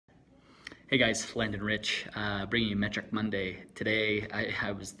Hey guys, Landon Rich, bringing you Metric Monday. Today,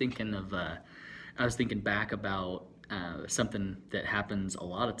 I was thinking back about something that happens a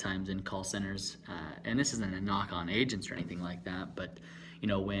lot of times in call centers, and this isn't a knock on agents or anything like that, but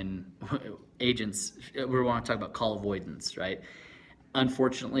when agents, we want to talk about call avoidance, right?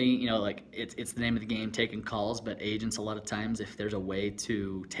 Unfortunately, like it's the name of the game, taking calls, but agents a lot of times, if there's a way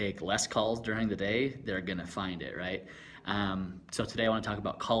to take less calls during the day, they're gonna find it, right? So today I want to talk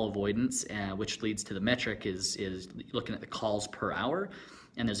about call avoidance, which leads to the metric is looking at the calls per hour.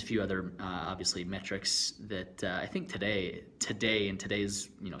 And there's a few other obviously metrics that I think today in today's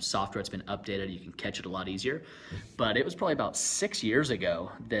software, it's been updated. You can catch it a lot easier. But it was probably about 6 years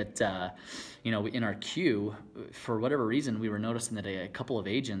ago that in our queue, for whatever reason, we were noticing that a couple of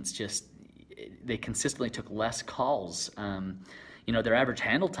agents they consistently took less calls. Their average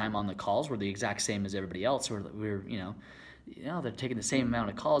handle time on the calls were the exact same as everybody else. They're taking the same amount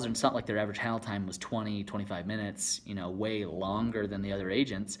of calls, and it's not like their average handle time was 20, 25 minutes, way longer than the other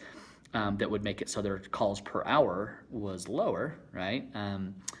agents. That would make it so their calls per hour was lower, right?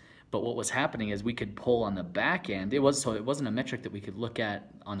 But what was happening is we could pull on the back end. It wasn't a metric that we could look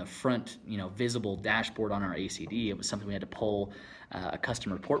at on the front, visible dashboard on our ACD. It was something we had to pull a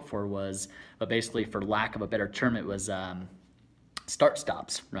custom report for. But basically, for lack of a better term, it was start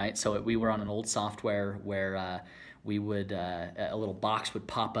stops, right? So we were on an old software where we would a little box would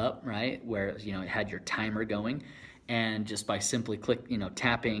pop up, right, where it had your timer going, and just by simply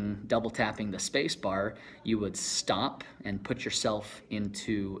double tapping the space bar, you would stop and put yourself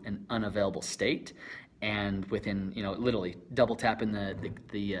into an unavailable state. And within literally double tapping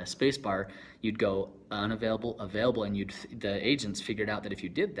the space bar, you'd go unavailable, available, and the agents figured out that if you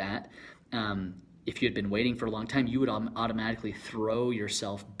did that, if you had been waiting for a long time, you would automatically throw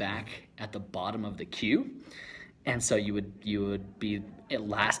yourself back at the bottom of the queue, and so you would be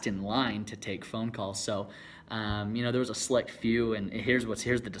last in line to take phone calls. So there was a select few, and here's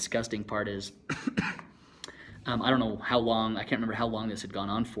the disgusting part is I don't know how long, I can't remember how long this had gone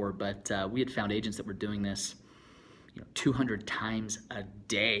on for, but we had found agents that were doing this 200 times a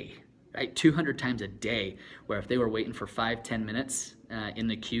day, right? 200 times a day, where if they were waiting for 5-10 minutes in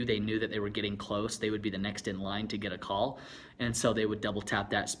the queue, they knew that they were getting close, they would be the next in line to get a call. And so they would double tap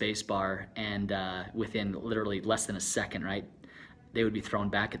that space bar, and within literally less than a second, right, they would be thrown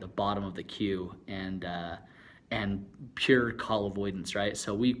back at the bottom of the queue, and pure call avoidance, right?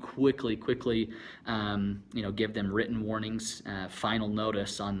 So we quickly give them written warnings, final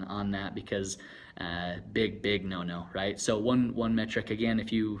notice on that, because big no, right? So one metric, again,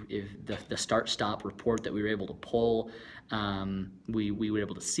 if the start stop report that we were able to pull, we were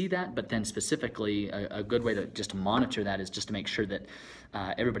able to see that. But then specifically, a good way to just monitor that is just to make sure that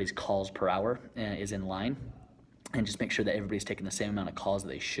everybody's calls per hour is in line, and just make sure that everybody's taking the same amount of calls that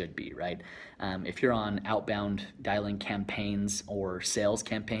they should be, right? If you're on outbound dialing campaigns or sales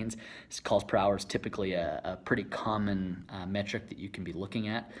campaigns, calls per hour is typically a pretty common metric that you can be looking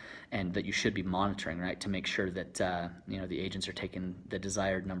at and that you should be monitoring, right, to make sure that the agents are taking the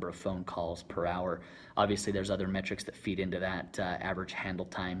desired number of phone calls per hour. Obviously, there's other metrics that feed into that. Average handle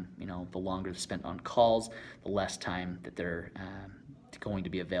time, the longer spent on calls, the less time that they're going to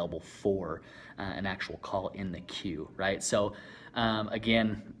be available for an actual call in the queue, right? So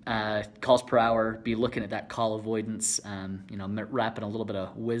again, calls per hour, be looking at that call avoidance, wrapping a little bit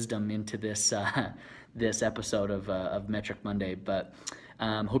of wisdom into this this episode of Metric Monday. But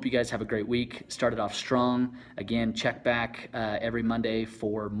hope you guys have a great week. Started off strong. Again, check back every Monday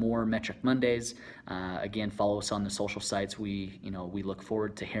for more Metric Mondays. Again, follow us on the social sites. We look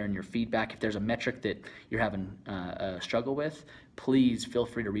forward to hearing your feedback. If there's a metric that you're having a struggle with, please feel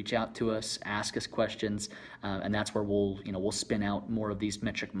free to reach out to us, ask us questions, and that's where we'll spin out more of these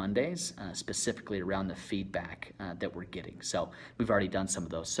Metric Mondays, specifically around the feedback that we're getting. So we've already done some of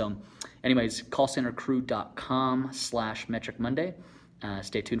those. So anyways, callcentercrew.com/Metric Monday.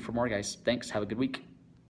 Stay tuned for more, guys. Thanks. Have a good week.